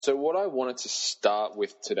So what I wanted to start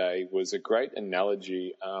with today was a great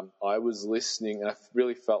analogy. I was listening, and I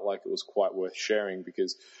really felt like it was quite worth sharing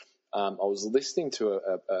because I was listening to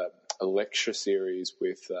a lecture series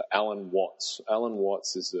with Alan Watts. Alan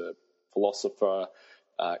Watts is a philosopher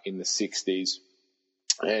in the 60s,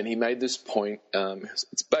 and he made this point.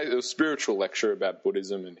 It's a spiritual lecture about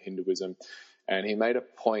Buddhism and Hinduism, and he made a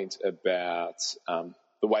point about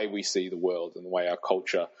the way we see the world and the way our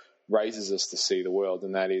culture raises us to see the world,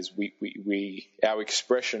 and that is our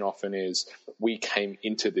expression often is we came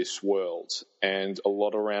into this world, and a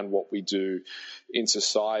lot around what we do in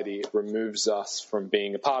society, it removes us from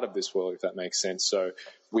being a part of this world, if that makes sense. So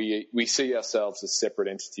we see ourselves as separate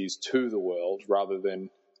entities to the world rather than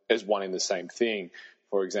as one in the same thing.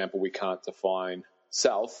 For example, we can't define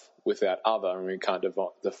self without other, and we can't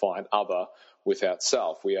define other without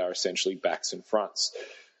self. We are essentially backs and fronts.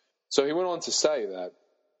 So he went on to say that,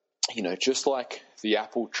 just like the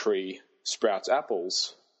apple tree sprouts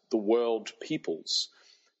apples, the world peoples.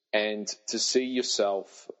 And to see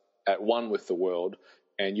yourself at one with the world,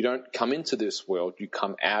 and you don't come into this world, you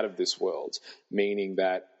come out of this world, meaning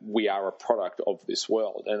that we are a product of this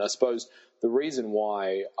world. And I suppose the reason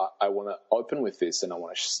why I want to open with this and I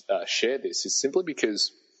want to share this is simply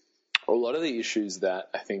because a lot of the issues that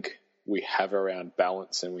I think we have around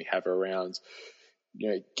balance and we have around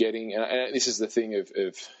getting, and this is the thing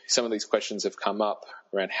of some of these questions have come up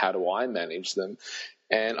around how do I manage them.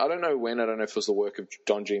 And I don't know if it was the work of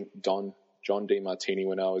John DeMartini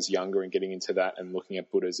when I was younger and getting into that and looking at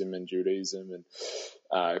Buddhism and Judaism and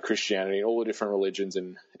Christianity and all the different religions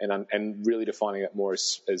and really defining it more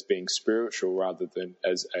as being spiritual rather than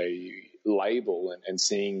as a label and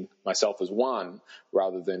seeing myself as one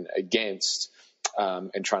rather than against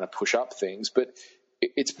and trying to push up things. But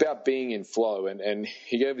it's about being in flow, and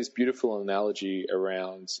he gave this beautiful analogy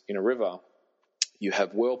around in a river you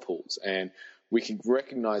have whirlpools, and we can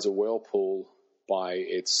recognize a whirlpool by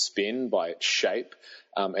its spin, by its shape,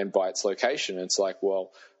 and by its location. It's like,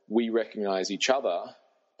 well, we recognize each other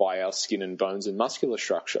by our skin and bones and muscular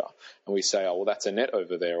structure, and we say, oh, well, that's Annette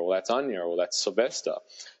over there, or that's Anya, or that's Sylvester.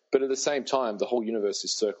 But at the same time, the whole universe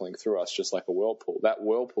is circling through us just like a whirlpool. That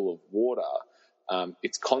whirlpool of water,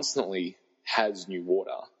 it's constantly has new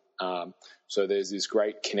water. So there's this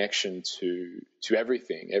great connection to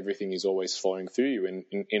everything. Everything is always flowing through you. And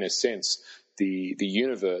in a sense, the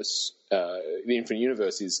universe, the infinite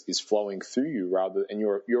universe is flowing through you and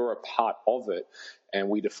you're a part of it. And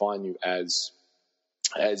we define you as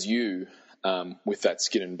you, with that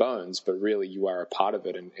skin and bones, but really you are a part of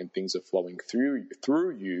it and things are flowing through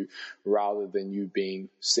you rather than you being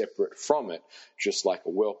separate from it, just like a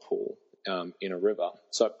whirlpool. In a river.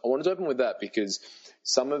 So I wanted to open with that because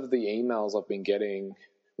some of the emails I've been getting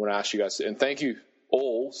when I ask you guys, and thank you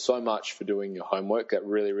all so much for doing your homework. That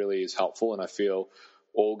really, really is helpful. And I feel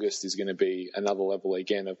August is going to be another level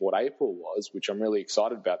again of what April was, which I'm really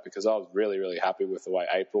excited about because I was really, really happy with the way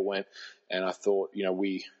April went. And I thought,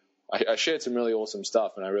 I shared some really awesome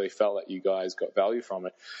stuff and I really felt that you guys got value from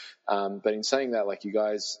it. But in saying that, like you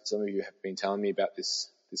guys, some of you have been telling me about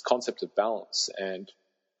this concept of balance and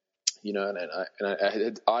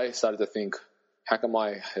I started to think, how come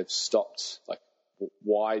I have stopped? Like,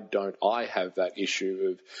 why don't I have that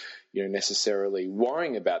issue of, necessarily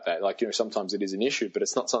worrying about that? Like, sometimes it is an issue, but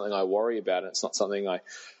it's not something I worry about, and it's not something I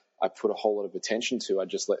put a whole lot of attention to. I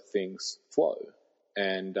just let things flow,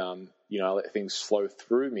 and I let things flow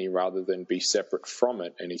through me rather than be separate from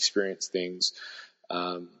it and experience things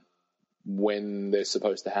when they're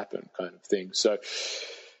supposed to happen, kind of thing. So.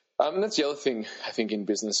 And that's the other thing, I think, in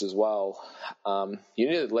business as well. You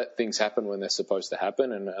need to let things happen when they're supposed to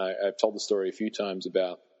happen. And I've told the story a few times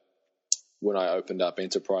about when I opened up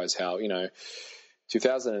Enterprise, how,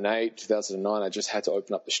 2008, 2009, I just had to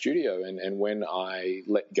open up the studio. And when I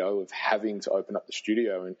let go of having to open up the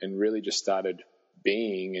studio and really just started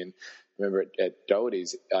being, and I remember at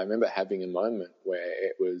Doherty's, I remember having a moment where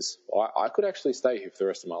it was, I could actually stay here for the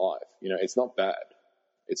rest of my life. It's not bad.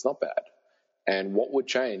 It's not bad. And what would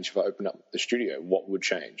change if I opened up the studio? What would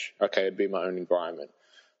change? Okay, it'd be my own environment.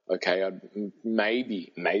 Okay,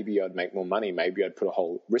 maybe I'd make more money. Maybe I'd put a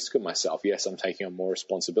whole risk on myself. Yes, I'm taking on more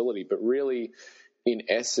responsibility, but really, in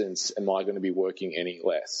essence, am I going to be working any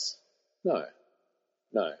less? No.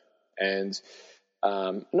 And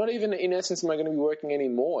not even in essence am I going to be working any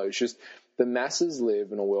more. It's just the masses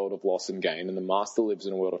live in a world of loss and gain, and the master lives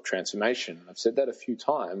in a world of transformation. I've said that a few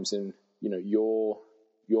times, and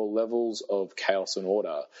your levels of chaos and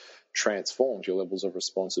order transforms, your levels of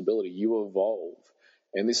responsibility. You evolve.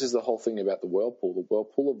 And this is the whole thing about the whirlpool. The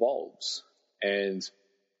whirlpool evolves. And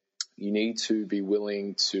you need to be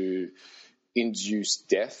willing to induce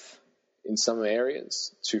death in some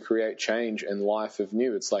areas to create change and life of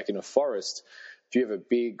new. It's like in a forest, if you have a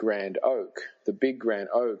big grand oak, the big grand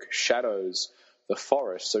oak shadows the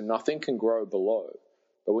forest, so nothing can grow below.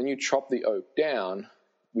 But when you chop the oak down,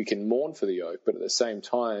 we can mourn for the oak, but at the same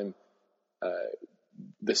time,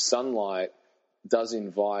 the sunlight does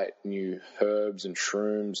invite new herbs and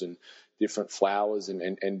shrooms and different flowers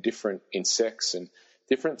and different insects and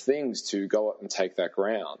different things to go up and take that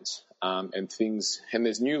ground, and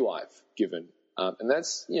there's new life given. And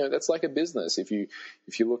that's like a business. If you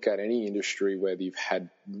look at any industry where you've had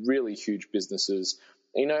really huge businesses,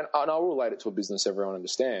 and I'll relate it to a business everyone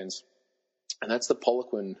understands, and that's the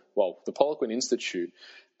Poliquin Institute.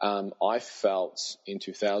 I felt in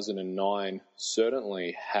 2009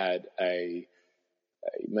 certainly had a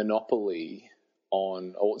monopoly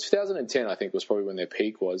on, or 2010 I think was probably when their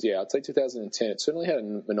peak was. Yeah, I'd say 2010. It certainly had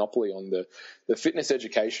a monopoly on the fitness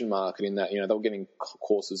education market, in that, they were getting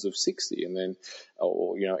courses of 60 and then,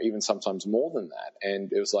 or even sometimes more than that.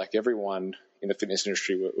 And it was like everyone in the fitness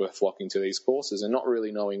industry were flocking to these courses and not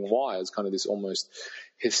really knowing why. It was kind of this almost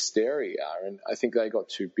hysteria. And I think they got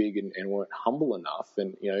too big and weren't humble enough,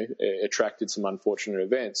 and, it attracted some unfortunate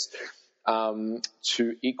events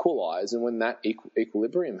to equalize. And when that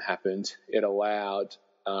equilibrium happened, it allowed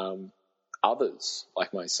others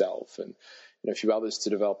like myself and a few others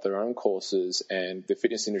to develop their own courses. And the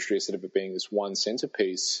fitness industry, instead of it being this one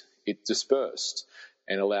centerpiece, it dispersed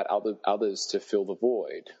and allowed others to fill the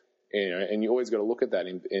void. And you always got to look at that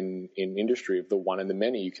in industry of the one and the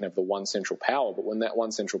many. You can have the one central power, but when that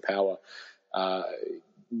one central power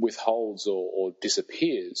withholds or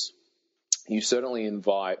disappears, you certainly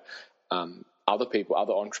invite other people,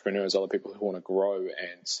 other entrepreneurs, other people who want to grow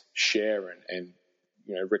and share and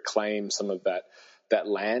reclaim some of that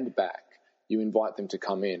land back. You invite them to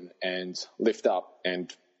come in and lift up and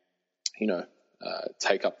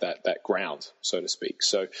take up that ground, so to speak.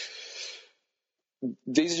 So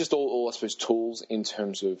these are just all, I suppose, tools in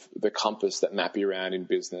terms of the compass that map you around in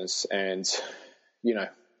business. And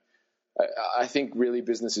I think really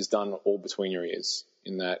business is done all between your ears,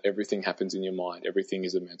 in that everything happens in your mind. Everything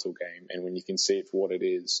is a mental game. And when you can see it for what it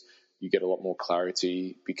is, you get a lot more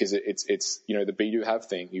clarity, because it's the be do have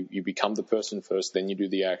thing. You become the person first, then you do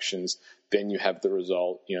the actions, then you have the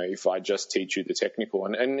result. If I just teach you the technical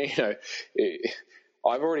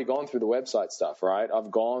I've already gone through the website stuff, right? I've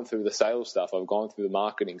gone through the sales stuff. I've gone through the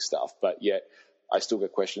marketing stuff, but yet I still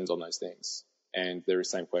get questions on those things, and they're the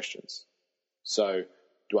same questions. So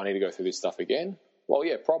do I need to go through this stuff again? Well,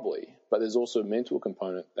 yeah, probably. But there's also a mental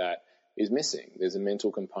component that is missing. There's a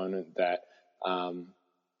mental component that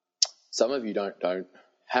some of you don't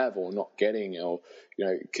have or not getting, or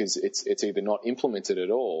because it's either not implemented at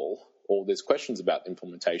all, or there's questions about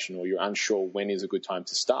implementation, or you're unsure when is a good time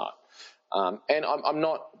to start. And I'm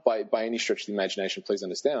not, by any stretch of the imagination, please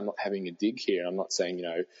understand, I'm not having a dig here. I'm not saying,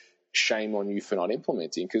 shame on you for not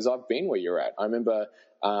implementing, because I've been where you're at. I remember,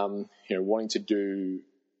 wanting to do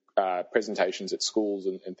presentations at schools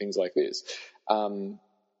and things like this.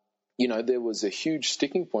 There was a huge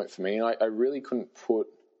sticking point for me, and I really couldn't put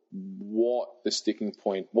what the sticking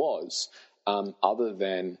point was, other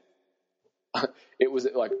than it was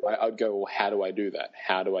like I'd go, well, how do I do that?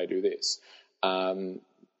 How do I do this?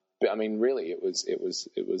 But I mean, really, it was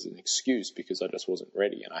an excuse, because I just wasn't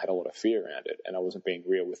ready, and I had a lot of fear around it, and I wasn't being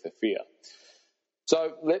real with the fear.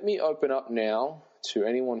 So let me open up now to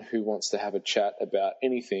anyone who wants to have a chat about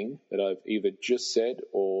anything that I've either just said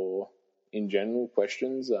or in general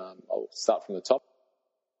questions. I'll start from the top.